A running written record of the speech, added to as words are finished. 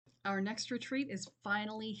Our next retreat is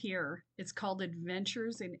finally here. It's called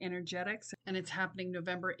Adventures in Energetics, and it's happening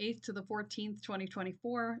November 8th to the 14th,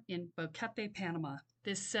 2024 in Boquete, Panama.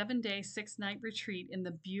 This 7-day, 6-night retreat in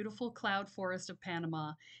the beautiful cloud forest of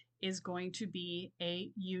Panama is going to be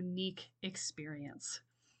a unique experience.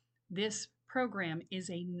 This program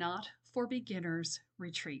is a not for beginners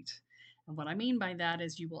retreat. And what I mean by that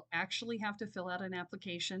is you will actually have to fill out an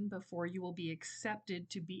application before you will be accepted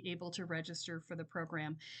to be able to register for the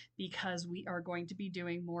program, because we are going to be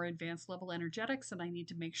doing more advanced level energetics, and I need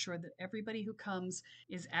to make sure that everybody who comes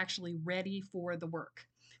is actually ready for the work.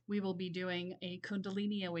 We will be doing a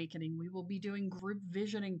Kundalini awakening. We will be doing group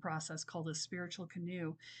visioning process called a spiritual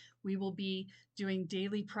canoe. We will be doing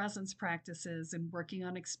daily presence practices and working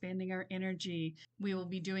on expanding our energy. We will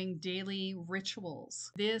be doing daily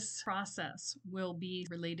rituals. This process will be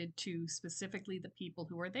related to specifically the people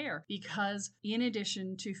who are there, because in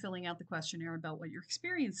addition to filling out the questionnaire about what your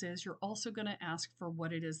experience is, you're also going to ask for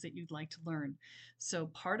what it is that you'd like to learn. So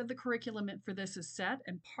part of the curriculum for this is set,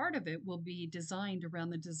 and part of it will be designed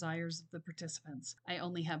around the desires of the participants. I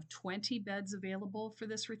only have 20 beds available for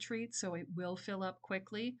this retreat, so it will fill up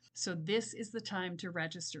quickly. So this is the time to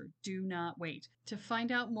register. Do not wait. To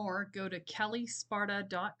find out more, go to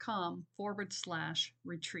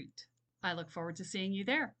kellysparta.com/retreat. I look forward to seeing you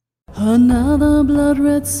there. Another blood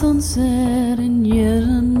red sunset and yet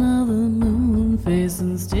another moon phase,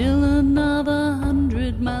 and still another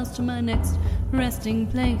 100 miles to my next resting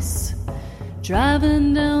place.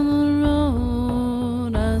 Driving down the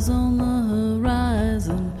road, eyes on the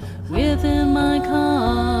horizon. Within my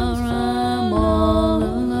car, I'm all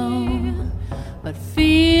alone, but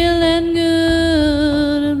feeling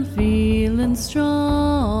good and feeling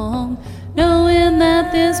strong, knowing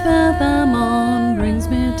that this path I'm on brings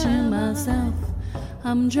me to myself.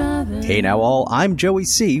 I'm driving. Hey now all, I'm Joey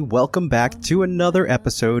C. Welcome back to another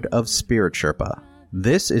episode of Spirit Sherpa.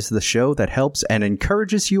 This is the show that helps and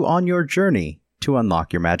encourages you on your journey to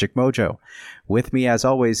unlock your magic mojo. With me, as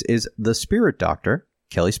always, is the Spirit Doctor,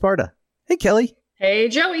 Kelly Sparta. Hey, Kelly. Hey,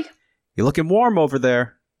 Joey. You're looking warm over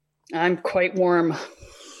there. I'm quite warm.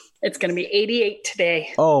 It's going to be 88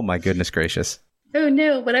 today. Oh, my goodness gracious. Oh,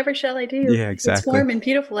 no. Whatever shall I do? Yeah, exactly. It's warm and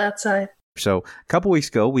beautiful outside. So a couple weeks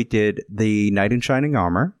ago, we did the Knight in Shining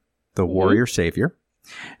Armor, the Warrior Savior.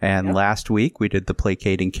 And last week, we did the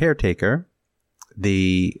Placating Caretaker,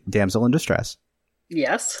 the Damsel in Distress.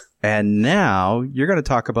 Yes. And now you're going to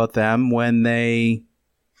talk about them when they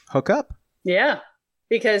hook up. Yeah,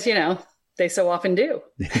 because, they so often do.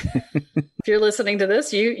 If you're listening to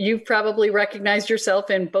this, you've probably recognized yourself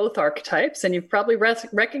in both archetypes, and you've probably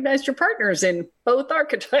recognized your partners in both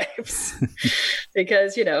archetypes.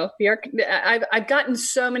 Because, I've gotten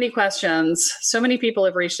so many questions. So many people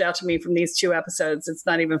have reached out to me from these 2 episodes. It's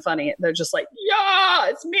not even funny. They're just like, yeah,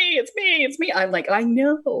 it's me. I'm like, I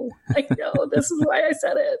know. This is why I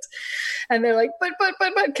said it. And they're like, but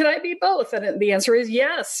can I be both? And the answer is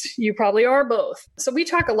yes, you probably are both. So we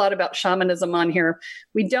talk a lot about shamanism on here.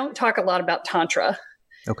 We don't talk a lot about Tantra.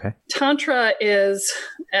 Okay. Tantra is,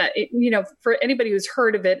 for anybody who's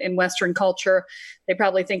heard of it in Western culture, they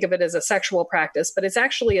probably think of it as a sexual practice, but it's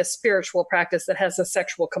actually a spiritual practice that has a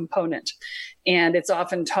sexual component. And it's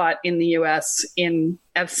often taught in the U.S. in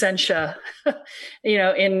absentia,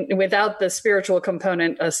 without the spiritual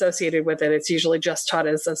component associated with it. It's usually just taught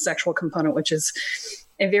as a sexual component, which is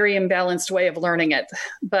a very imbalanced way of learning it.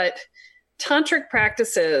 But tantric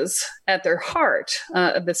practices at their heart,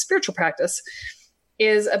 the spiritual practice,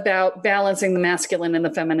 is about balancing the masculine and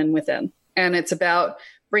the feminine within. And it's about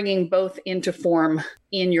bringing both into form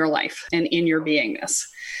in your life and in your beingness.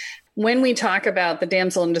 When we talk about the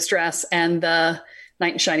damsel in distress and the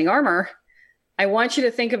knight in shining armor, I want you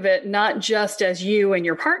to think of it not just as you and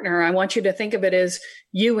your partner. I want you to think of it as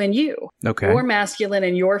you and you. Okay. Your masculine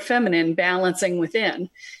and your feminine balancing within,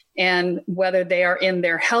 and whether they are in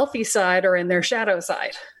their healthy side or in their shadow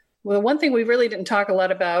side. Well, one thing we really didn't talk a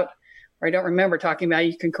lot about, or I don't remember talking about,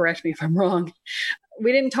 you can correct me if I'm wrong.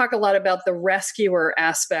 We didn't talk a lot about the rescuer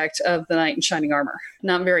aspect of the knight in shining armor,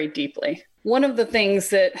 not very deeply. One of the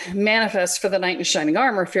things that manifests for the knight in shining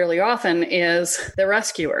armor fairly often is the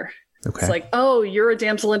rescuer. Okay. It's like, oh, you're a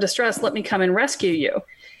damsel in distress. Let me come and rescue you.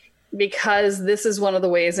 Because this is one of the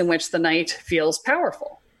ways in which the knight feels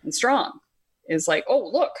powerful and strong. Is like, oh,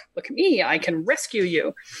 look at me. I can rescue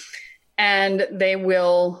you. And they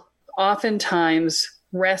will oftentimes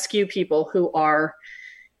rescue people who are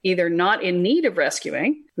either not in need of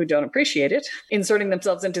rescuing, who don't appreciate it, inserting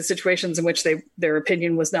themselves into situations in which their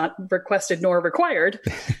opinion was not requested nor required,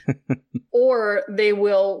 or they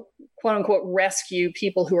will, quote unquote, rescue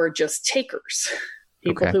people who are just takers.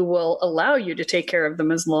 People Okay. who will allow you to take care of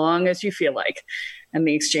them as long as you feel like. And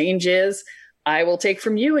the exchange is, I will take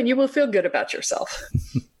from you and you will feel good about yourself.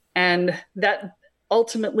 And that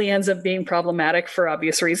ultimately ends up being problematic for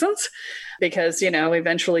obvious reasons, because,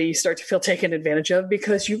 eventually you start to feel taken advantage of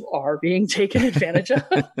because you are being taken advantage of.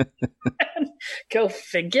 Go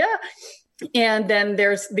figure. And then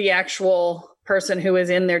there's the actual person who is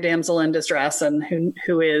in their damsel in distress and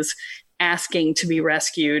who is asking to be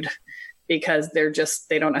rescued because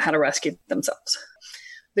they don't know how to rescue themselves.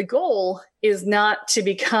 The goal is not to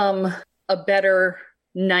become a better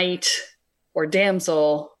knight or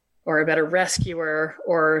damsel or a better rescuer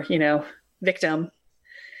or, victim,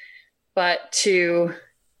 but to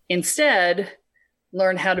instead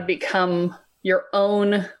learn how to become your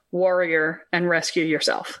own warrior and rescue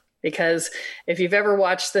yourself. Because if you've ever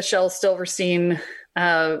watched the Shel Silverstein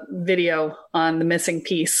video on the missing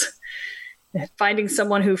piece, finding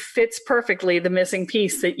someone who fits perfectly the missing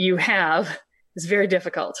piece that you have is very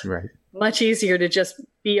difficult. Right. Much easier to just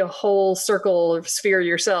be a whole circle or sphere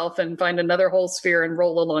yourself and find another whole sphere and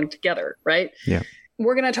roll along together, right? Yeah.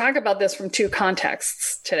 We're going to talk about this from two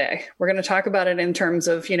contexts today. We're going to talk about it in terms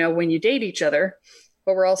of, when you date each other,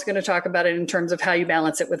 but we're also going to talk about it in terms of how you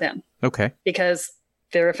balance it with him. Okay. Because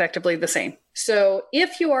they're effectively the same. So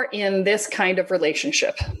if you are in this kind of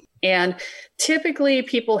relationship, and typically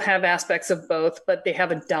people have aspects of both, but they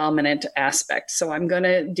have a dominant aspect. So I'm going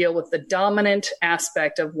to deal with the dominant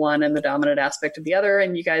aspect of one and the dominant aspect of the other.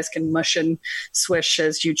 And you guys can mush and swish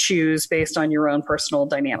as you choose based on your own personal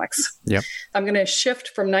dynamics. Yep. I'm going to shift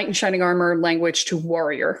from knight in shining armor language to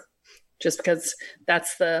warrior, just because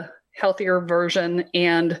that's the healthier version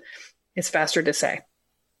and it's faster to say.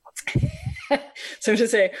 So to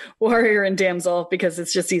say warrior and damsel because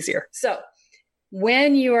it's just easier. So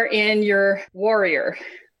when you are in your warrior,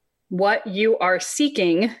 what you are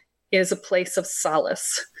seeking is a place of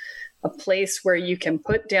solace, a place where you can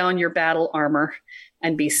put down your battle armor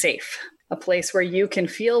and be safe, a place where you can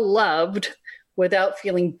feel loved without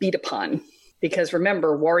feeling beat upon. Because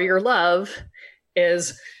remember, warrior love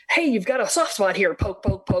is, hey, you've got a soft spot here, poke,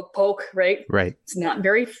 poke, poke, poke, right? Right. It's not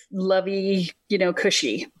very lovey,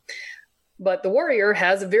 cushy. But the warrior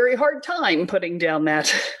has a very hard time putting down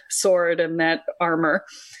that sword and that armor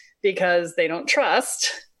because they don't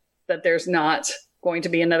trust that there's not going to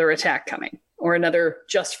be another attack coming or another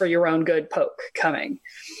just for your own good poke coming.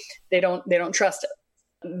 They don't trust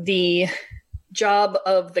it. The job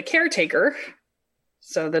of the caretaker,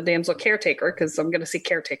 so the damsel caretaker, because I'm going to see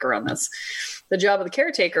caretaker on this. The job of the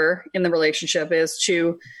caretaker in the relationship is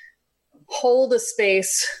to hold a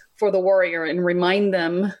space for the warrior and remind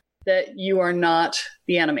them that you are not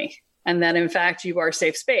the enemy and that in fact you are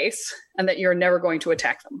safe space and that you're never going to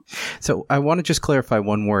attack them. So I want to just clarify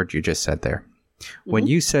one word you just said there. When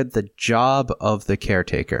you said the job of the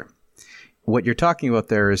caretaker, what you're talking about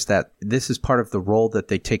there is that this is part of the role that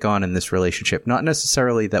they take on in this relationship, not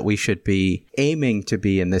necessarily that we should be aiming to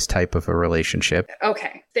be in this type of a relationship.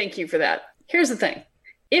 Okay. Thank you for that. Here's the thing.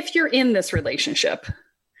 If you're in this relationship,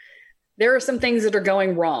 there are some things that are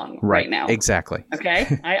going wrong right now. Exactly.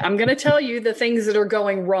 Okay. I'm going to tell you the things that are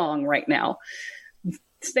going wrong right now.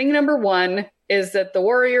 Thing number one is that the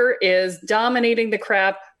warrior is dominating the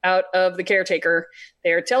crap out of the caretaker.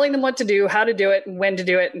 They are telling them what to do, how to do it, and when to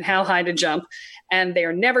do it, and how high to jump. And they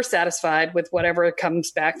are never satisfied with whatever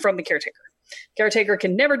comes back from the caretaker. Caretaker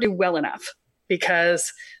can never do well enough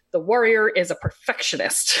because the warrior is a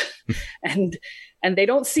perfectionist. And they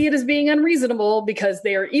don't see it as being unreasonable because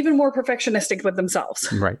they are even more perfectionistic with themselves.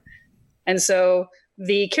 Right. And so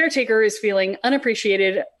the caretaker is feeling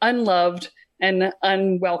unappreciated, unloved, and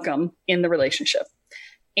unwelcome in the relationship.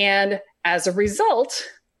 And as a result,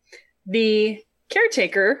 the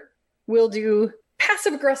caretaker will do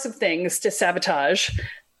passive aggressive things to sabotage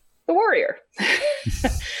the warrior.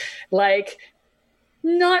 Like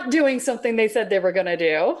not doing something they said they were going to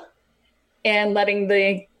do and letting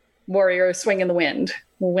the warrior swing in the wind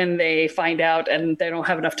when they find out and they don't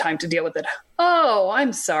have enough time to deal with it. Oh,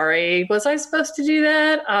 I'm sorry. Was I supposed to do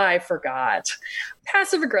that? I forgot.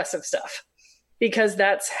 Passive aggressive stuff. Because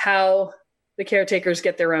that's how the caretakers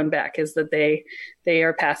get their own back, is that they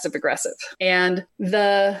are passive aggressive. And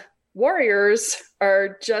the warriors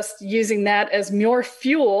are just using that as more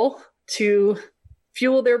fuel to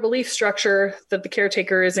fuel their belief structure that the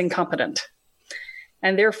caretaker is incompetent.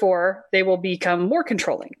 And therefore, they will become more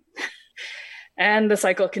controlling. And the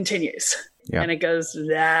cycle continues. Yeah. And it goes,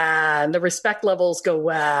 and the respect levels go,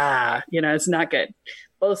 it's not good.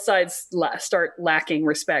 Both sides start lacking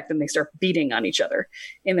respect and they start beating on each other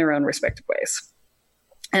in their own respective ways.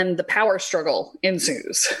 And the power struggle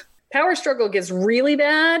ensues. Power struggle gets really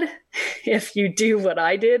bad if you do what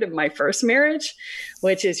I did in my first marriage,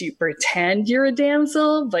 which is you pretend you're a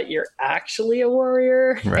damsel, but you're actually a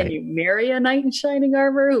warrior, Right. and you marry a knight in shining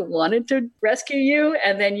armor who wanted to rescue you,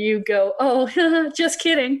 and then you go, oh, just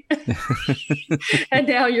kidding. And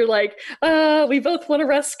now you're like, we both want to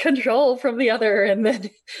wrest control from the other, and then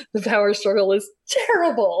the power struggle is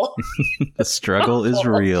terrible. The struggle is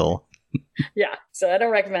real. Yeah, so I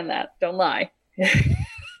don't recommend that. Don't lie.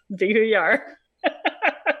 Be who you are.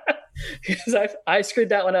 Because I screwed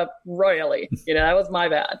that one up royally. That was my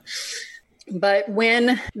bad. But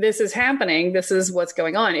when this is happening, this is what's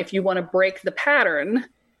going on. If you want to break the pattern,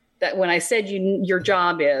 that when I said your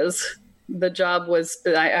job is, the job was,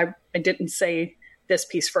 I didn't say this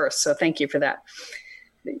piece first, so thank you for that.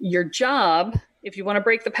 Your job, if you want to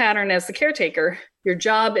break the pattern as the caretaker, your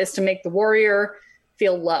job is to make the warrior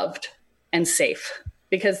feel loved and safe.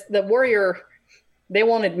 Because the warrior, they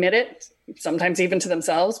won't admit it, sometimes even to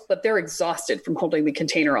themselves, but they're exhausted from holding the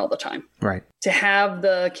container all the time. Right. To have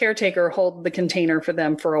the caretaker hold the container for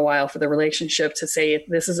them for a while, for the relationship, to say,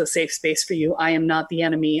 this is a safe space for you. I am not the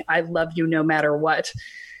enemy. I love you no matter what.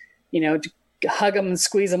 To hug them and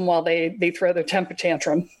squeeze them while they throw their temper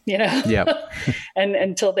tantrum, Yeah. And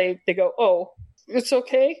until they go, oh, it's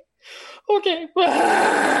okay. Okay.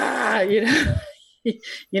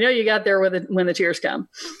 You got there when the tears come,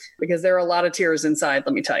 because there are a lot of tears inside,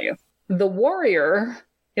 let me tell you. The warrior,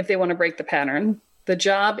 if they want to break the pattern, the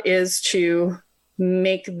job is to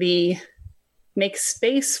make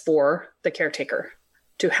space for the caretaker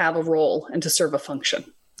to have a role and to serve a function.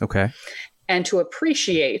 Okay. And to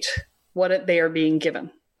appreciate what they are being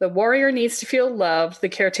given. The warrior needs to feel loved. The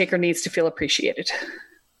caretaker needs to feel appreciated.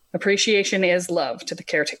 Appreciation is love to the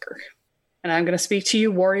caretaker. And I'm going to speak to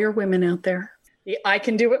you warrior women out there. I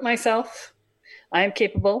can do it myself. I am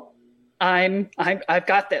capable. I've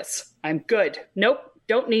got this. I'm good. Nope.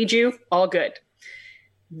 Don't need you. All good.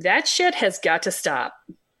 That shit has got to stop.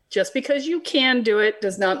 Just because you can do it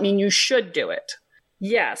does not mean you should do it.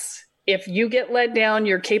 Yes. If you get let down,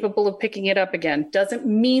 you're capable of picking it up again. Doesn't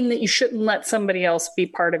mean that you shouldn't let somebody else be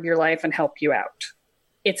part of your life and help you out.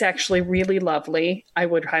 It's actually really lovely. I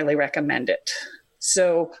would highly recommend it.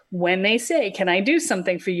 So when they say, can I do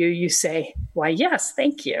something for you? You say, why, yes,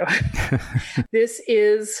 thank you. This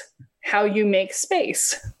is how you make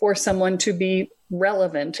space for someone to be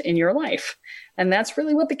relevant in your life. And that's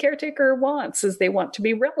really what the caretaker wants, is they want to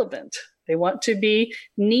be relevant. They want to be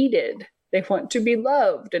needed. They want to be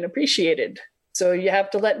loved and appreciated. So you have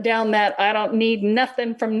to let down that I don't need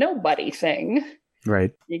nothing from nobody thing.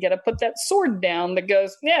 Right. You got to put that sword down that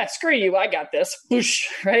goes, yeah, screw you. I got this. Whoosh,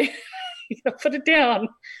 right? You got to put it down.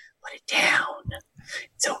 Put it down.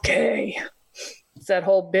 It's okay. It's that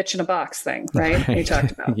whole bitch in a box thing, right? We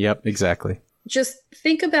talked about. Yep, exactly. Just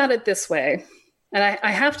think about it this way. And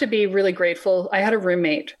I have to be really grateful. I had a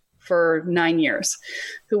roommate for 9 years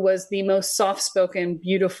who was the most soft-spoken,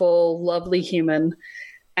 beautiful, lovely human.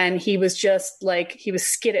 And he was just like, he was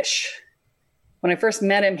skittish. When I first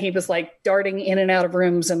met him, he was like darting in and out of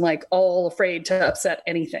rooms and like all afraid to upset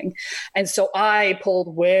anything. And so I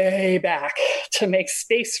pulled way back to make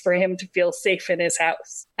space for him to feel safe in his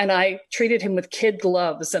house. And I treated him with kid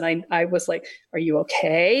gloves. And I was like, are you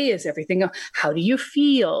okay? Is everything, how do you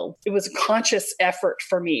feel? It was a conscious effort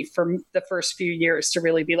for me for the first few years to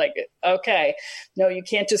really be like, okay, no, you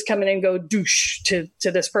can't just come in and go douche to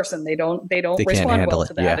this person. They don't respond well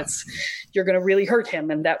to that. Yeah. You're going to really hurt him.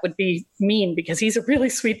 And that would be mean because he's a really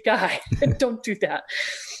sweet guy. Don't do that.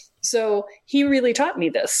 So he really taught me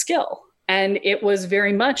this skill. And it was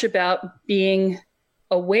very much about being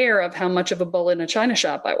aware of how much of a bull in a china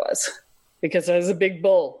shop I was, because I was a big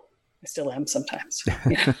bull. I still am sometimes.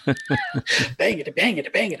 Yeah. Bang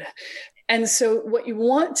it. And so what you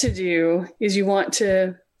want to do is you want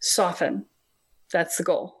to soften. That's the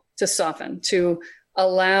goal, to soften, to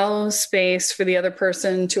allow space for the other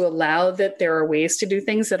person, to allow that there are ways to do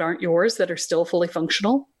things that aren't yours, that are still fully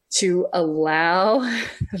functional, to allow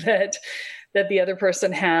that the other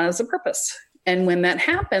person has a purpose. And when that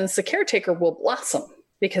happens, the caretaker will blossom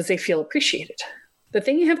because they feel appreciated. The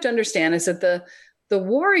thing you have to understand is that the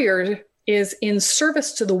warrior is in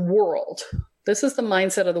service to the world. This is the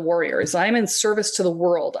mindset of the warrior, is I'm in service to the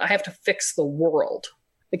world. I have to fix the world.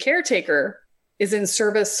 The caretaker is in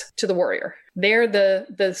service to the warrior. They're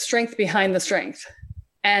the strength behind the strength.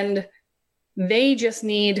 And they just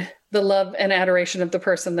need the love and adoration of the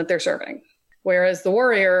person that they're serving. Whereas the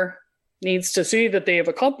warrior needs to see that they have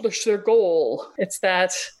accomplished their goal. It's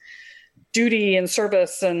that duty and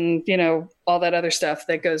service and, all that other stuff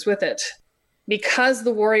that goes with it. Because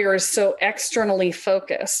the warrior is so externally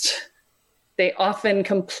focused, they often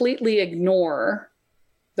completely ignore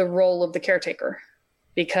the role of the caretaker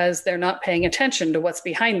because they're not paying attention to what's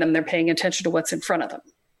behind them. They're paying attention to what's in front of them.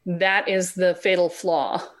 That is the fatal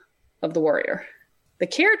flaw of the warrior. The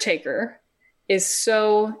caretaker is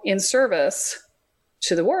so in service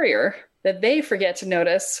to the warrior that they forget to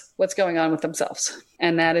notice what's going on with themselves.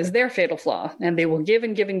 And that is their fatal flaw. And they will give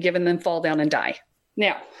and give and give and then fall down and die.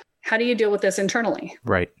 Now, how do you deal with this internally?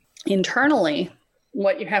 Right. Internally,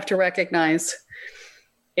 what you have to recognize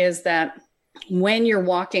is that when you're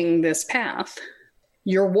walking this path,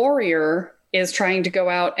 your warrior is trying to go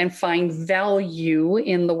out and find value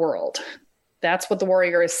in the world. That's what the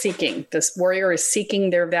warrior is seeking. This warrior is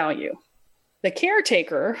seeking their value. The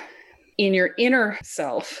caretaker in your inner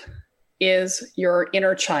self is your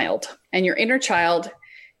inner child. And your inner child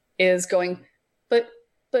is going, but,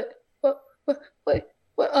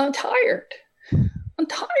 I'm tired. I'm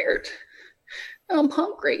tired. I'm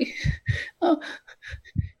hungry.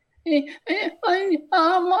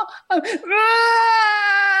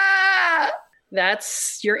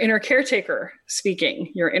 That's your inner caretaker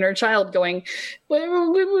speaking. Your inner child going, but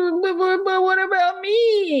what about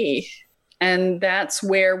me? And that's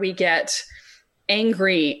where we get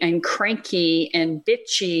angry and cranky and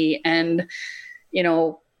bitchy and,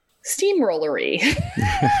 steamrollery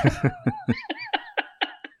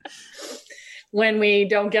when we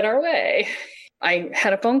don't get our way. I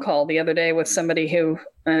had a phone call the other day with somebody who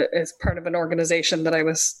is part of an organization that I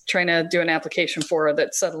was trying to do an application for,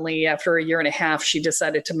 that suddenly after a year and a half, she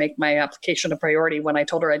decided to make my application a priority when I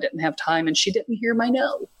told her I didn't have time, and she didn't hear my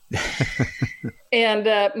no. And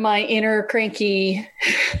my inner cranky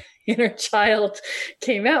inner child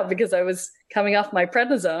came out because I was coming off my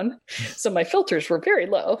prednisone. So my filters were very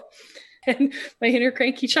low. And my inner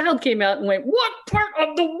cranky child came out and went, "What part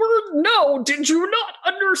of the word no did you not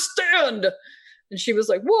understand?" And she was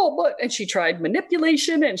like, "Whoa, what?" And she tried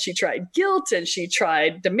manipulation, and she tried guilt, and she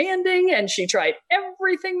tried demanding, and she tried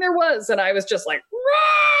everything there was. And I was just like,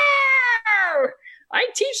 "Rawr! I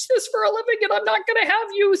teach this for a living, and I'm not going to have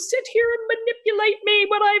you sit here and manipulate me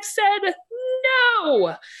when I've said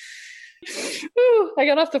no." Ooh, I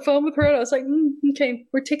got off the phone with her, and I was like, "Okay,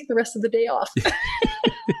 we're taking the rest of the day off."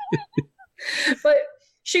 But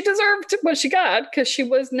she deserved what she got because she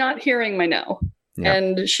was not hearing my no. Yeah.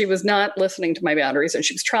 And she was not listening to my boundaries, and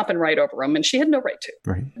she was tromping right over them, and she had no right to.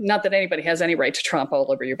 Right. Not that anybody has any right to tromp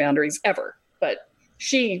all over your boundaries ever, but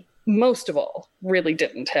she, most of all, really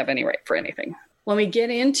didn't have any right for anything. When we get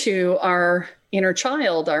into our inner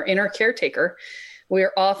child, our inner caretaker,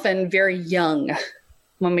 we're often very young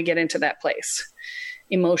when we get into that place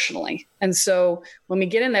emotionally. And so when we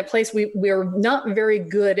get in that place, we're not very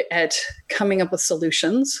good at coming up with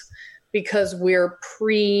solutions because we're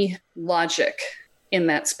pre-logic in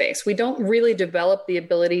that space. We don't really develop the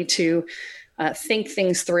ability to think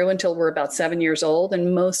things through until we're about 7 years old.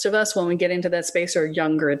 And most of us, when we get into that space, are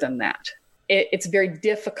younger than that. It's very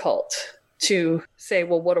difficult to say,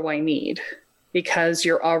 well, what do I need? Because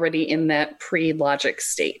you're already in that pre-logic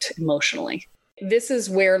state emotionally. This is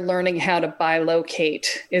where learning how to bilocate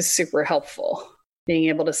is super helpful. Being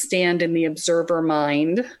able to stand in the observer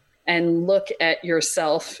mind and look at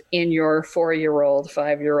yourself in your 4-year-old,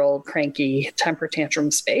 5-year-old cranky temper tantrum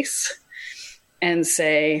space and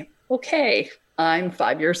say, okay, I'm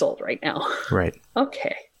 5 years old right now. Right.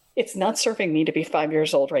 Okay. It's not serving me to be 5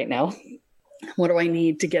 years old right now. What do I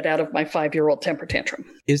need to get out of my 5-year-old temper tantrum?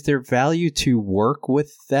 Is there value to work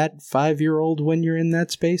with that 5-year-old when you're in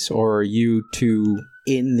that space, or are you too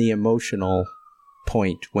in the emotional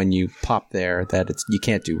point when you pop there that you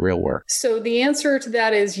can't do real work? So the answer to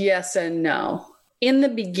that is yes and no. In the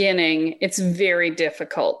beginning, it's very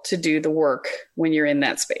difficult to do the work when you're in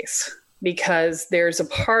that space because there's a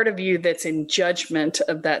part of you that's in judgment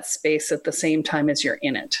of that space at the same time as you're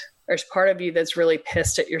in it. There's part of you that's really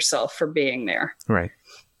pissed at yourself for being there. Right.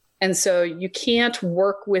 And so you can't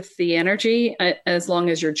work with the energy as long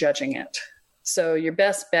as you're judging it. So your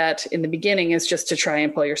best bet in the beginning is just to try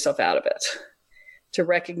and pull yourself out of it, to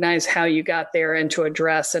recognize how you got there and to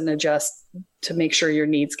address and adjust to make sure your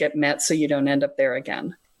needs get met so you don't end up there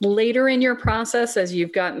again. Later in your process, as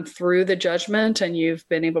you've gotten through the judgment and you've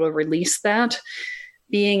been able to release that,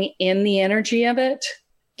 being in the energy of it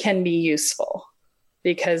can be useful.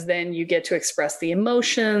 Because then you get to express the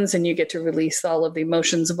emotions and you get to release all of the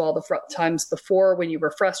emotions of all the times before when you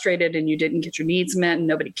were frustrated and you didn't get your needs met and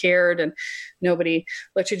nobody cared and nobody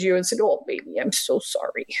looked at you and said, "Oh, baby, I'm so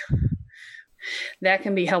sorry." That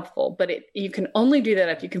can be helpful, but you can only do that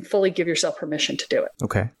if you can fully give yourself permission to do it.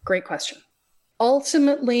 Okay. Great question.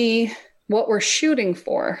 Ultimately, what we're shooting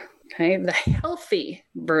for, okay, the healthy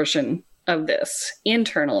version of this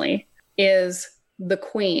internally is the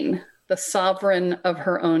queen, the sovereign of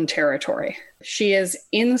her own territory. She is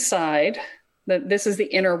inside, this is the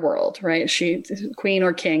inner world, right? She, queen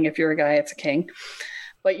or king, if you're a guy, it's a king.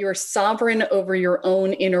 But you're sovereign over your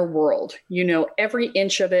own inner world. You know every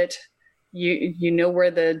inch of it. You know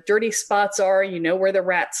where the dirty spots are. You know where the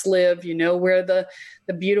rats live. You know where the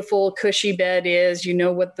beautiful cushy bed is. You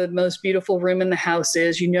know what the most beautiful room in the house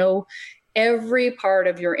is. You know every part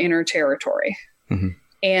of your inner territory. Mm-hmm.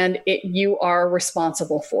 And you are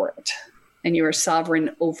responsible for it. And you are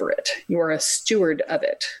sovereign over it. You are a steward of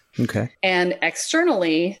it. Okay. And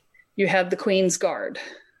externally, you have the Queen's Guard,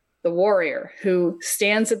 the warrior who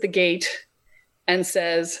stands at the gate and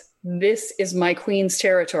says, this is my queen's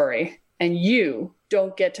territory, and you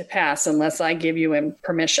don't get to pass unless I give you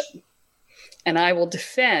permission. And I will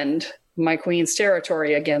defend my queen's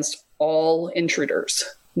territory against all intruders,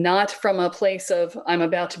 not from a place of I'm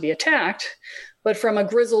about to be attacked, but from a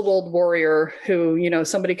grizzled old warrior who, you know,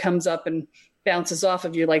 somebody comes up and bounces off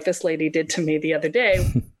of you like this lady did to me the other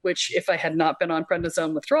day, which if I had not been on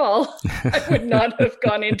prednisone withdrawal, I would not have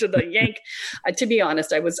gone into the yank. To be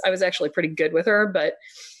honest, I was actually pretty good with her,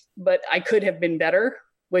 but I could have been better,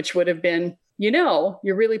 which would have been, you know,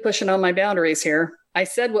 you're really pushing on my boundaries here. I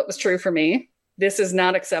said what was true for me. This is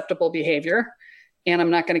not acceptable behavior, and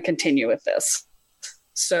I'm not going to continue with this.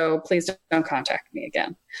 So please don't contact me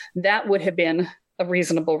again. That would have been a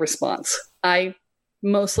reasonable response. I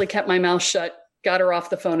mostly kept my mouth shut, got her off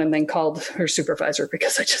the phone, and then called her supervisor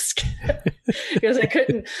because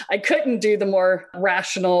I couldn't do the more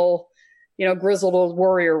rational, you know, grizzled old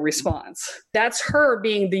warrior response. That's her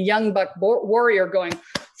being the young buck warrior going,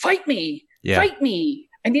 fight me, fight me.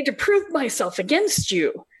 I need to prove myself against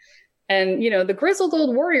you. And, you know, the grizzled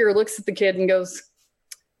old warrior looks at the kid and goes,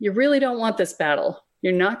 you really don't want this battle.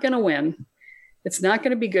 You're not going to win. It's not going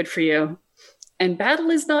to be good for you. And battle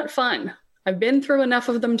is not fun. I've been through enough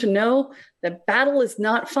of them to know that battle is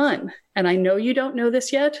not fun. And I know you don't know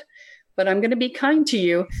this yet, but I'm going to be kind to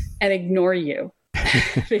you and ignore you.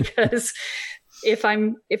 Because if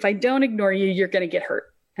I don't ignore you, you're going to get hurt.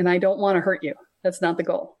 And I don't want to hurt you. That's not the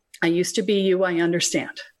goal. I used to be you. I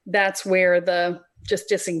understand. That's where the just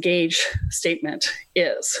disengage statement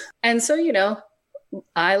is. And so, you know,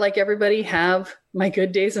 I, like everybody, have my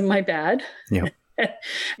good days and my bad. Yeah.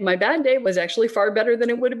 My bad day was actually far better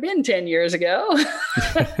than it would have been 10 years ago.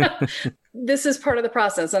 This is part of the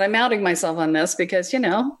process. And I'm outing myself on this because, you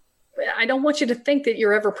know, I don't want you to think that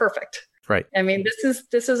you're ever perfect. Right. I mean,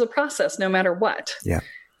 this is a process no matter what. Yeah.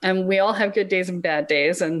 And we all have good days and bad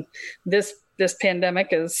days. And this pandemic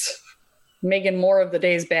is making more of the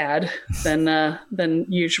days bad than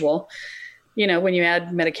usual. You know, when you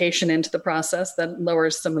add medication into the process, that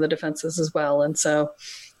lowers some of the defenses as well. And so,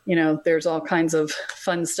 you know, there's all kinds of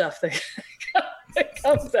fun stuff that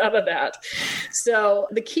comes out of that. So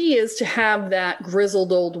the key is to have that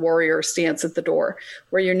grizzled old warrior stance at the door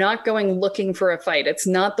where you're not going looking for a fight. It's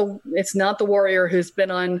not the warrior who's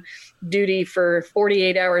been on duty for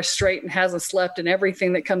 48 hours straight and hasn't slept and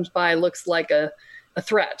everything that comes by looks like a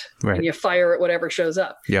threat. Right. And you fire at whatever shows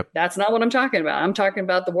up. Yep. That's not what I'm talking about. I'm talking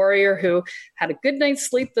about the warrior who had a good night's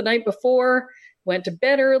sleep the night before, went to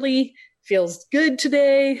bed early, feels good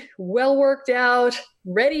today, well worked out,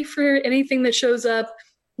 ready for anything that shows up,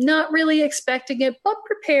 not really expecting it, but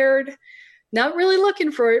prepared, not really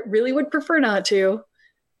looking for it, really would prefer not to.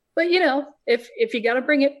 But, you know, if you got to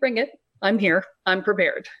bring it, bring it. I'm here. I'm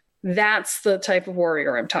prepared. That's the type of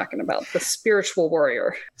warrior I'm talking about, the spiritual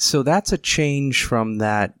warrior. So that's a change from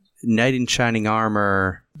that knight in shining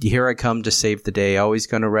armor, here I come to save the day, always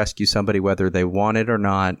going to rescue somebody, whether they want it or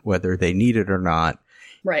not, whether they need it or not.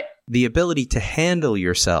 Right. The ability to handle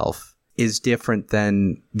yourself is different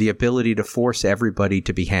than the ability to force everybody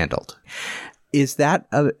to be handled. Is that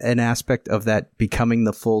an aspect of that becoming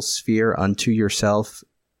the full sphere unto yourself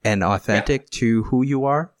and authentic to who you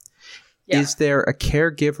are? Yeah. Is there a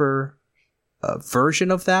caregiver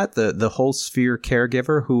version of that, the whole sphere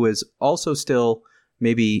caregiver who is also still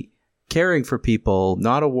maybe caring for people,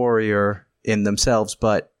 not a warrior in themselves,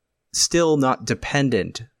 but still not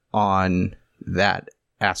dependent on that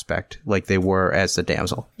aspect like they were as the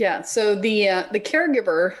damsel? Yeah. So the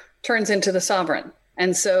caregiver turns into the sovereign.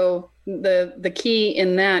 And so the key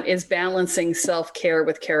in that is balancing self-care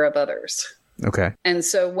with care of others. Okay. And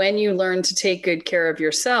so when you learn to take good care of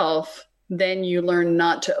yourself, then you learn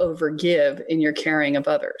not to overgive in your caring of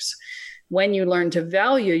others. When you learn to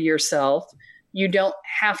value yourself, you don't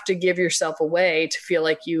have to give yourself away to feel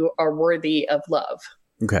like you are worthy of love.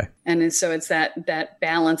 Okay. And so it's that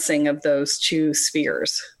balancing of those two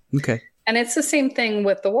spheres. Okay. And it's the same thing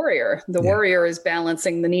with the warrior. The warrior is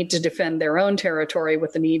balancing the need to defend their own territory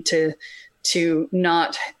with the need to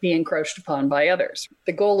not be encroached upon by others.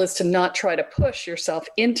 The goal is to not try to push yourself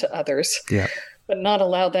into others, but not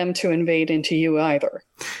allow them to invade into you either.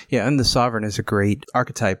 Yeah, and the sovereign is a great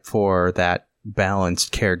archetype for that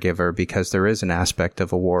balanced caregiver, because there is an aspect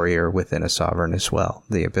of a warrior within a sovereign as well.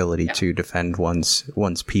 The ability to defend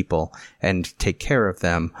one's people and take care of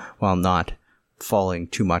them while not falling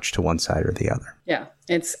too much to one side or the other. Yeah,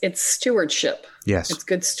 it's stewardship. Yes. It's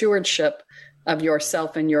good stewardship of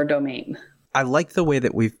yourself and your domain. I like the way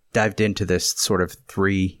that we've dived into this sort of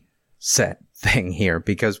 3-set thing here,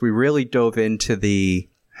 because we really dove into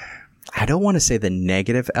I don't want to say the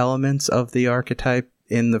negative elements of the archetype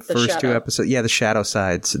in the first shadow. 2 episodes. Yeah, the shadow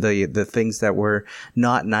sides, the things that were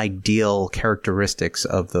not an ideal characteristics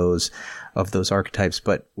of those archetypes.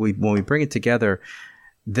 But when we bring it together,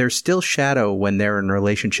 there's still shadow when they're in a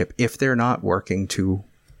relationship if they're not working to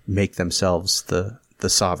make themselves the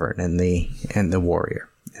sovereign and the warrior.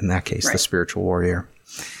 In that case, the spiritual warrior.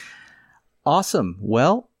 Awesome.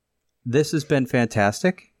 Well, this has been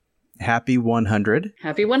fantastic. Happy 100.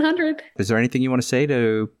 Happy 100. Is there anything you want to say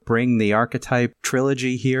to bring the archetype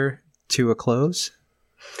trilogy here to a close?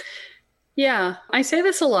 Yeah, I say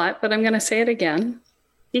this a lot, but I'm going to say it again.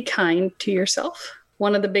 Be kind to yourself.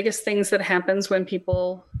 One of the biggest things that happens when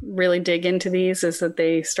people really dig into these is that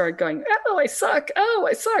they start going, oh, I suck. Oh,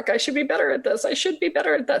 I suck. I should be better at this. I should be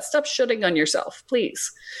better at that. Stop shitting on yourself,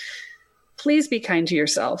 please. Please be kind to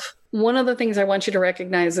yourself. One of the things I want you to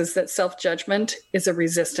recognize is that self-judgment is a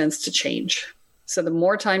resistance to change. So the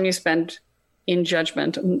more time you spend in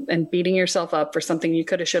judgment and beating yourself up for something you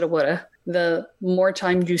coulda, shoulda, woulda, the more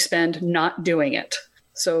time you spend not doing it.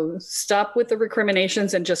 So stop with the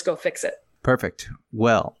recriminations and just go fix it. Perfect.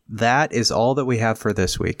 Well, that is all that we have for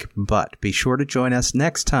this week, but be sure to join us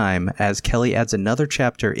next time as Kelly adds another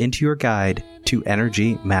chapter into your guide to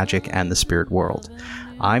energy, magic, and the spirit world.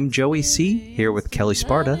 I'm Joey C., here with Kelly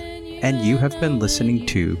Sparta, and you have been listening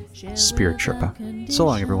to Spirit Sherpa. So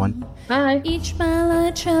long, everyone. Bye. Each mile I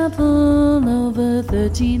travel over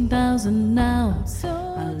 13,000 now.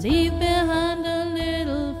 I leave behind a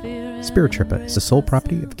little fear. Spirit Sherpa is the sole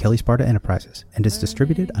property of Kelly Sparta Enterprises and is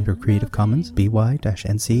distributed under Creative Commons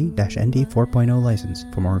BY-NC-ND 4.0 license.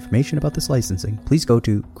 For more information about this licensing, please go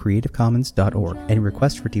to creativecommons.org. Any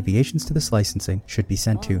requests for deviations to this licensing should be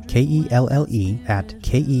sent to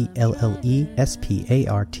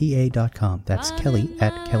KELLE@KELLESPARTA.com. That's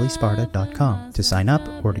Kelly@KellySparta.com. To sign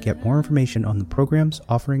up or to get more information on the programs,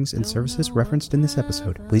 offerings, and services referenced in this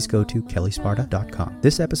episode, please go to KellySparta.com.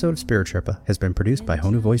 This episode of Spirit Sherpa has been produced by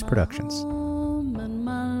Honu Voice Productions. And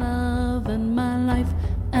my love and my life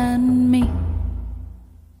and me.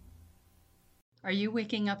 Are you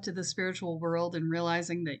waking up to the spiritual world and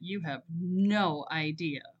realizing that you have no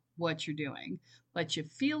idea what you're doing, but you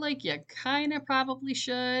feel like you kind of probably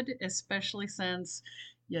should, especially since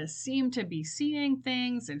you seem to be seeing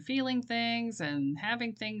things and feeling things and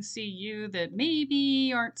having things see you that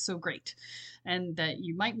maybe aren't so great, and that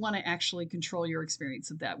you might want to actually control your experience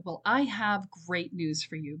of that? Well, I have great news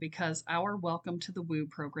for you, because our Welcome to the Woo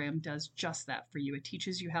program does just that for you. It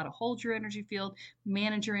teaches you how to hold your energy field,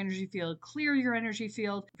 manage your energy field, clear your energy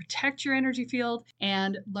field, protect your energy field,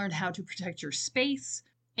 and learn how to protect your space.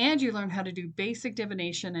 And you learn how to do basic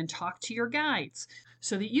divination and talk to your guides,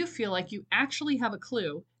 so that you feel like you actually have a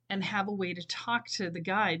clue and have a way to talk to the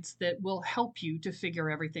guides that will help you to figure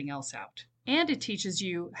everything else out. And it teaches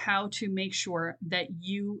you how to make sure that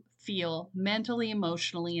you feel mentally,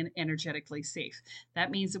 emotionally, and energetically safe. That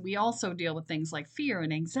means that we also deal with things like fear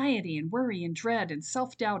and anxiety and worry and dread and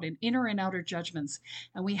self-doubt and inner and outer judgments.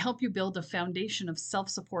 And we help you build a foundation of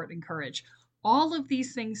self-support and courage. All of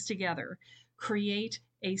these things together create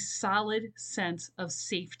a solid sense of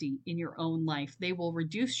safety in your own life. They will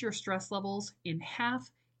reduce your stress levels in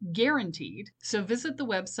half, guaranteed. So visit the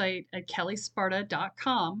website at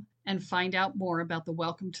kellysparta.com and find out more about the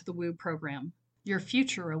Welcome to the Woo program. Your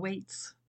future awaits.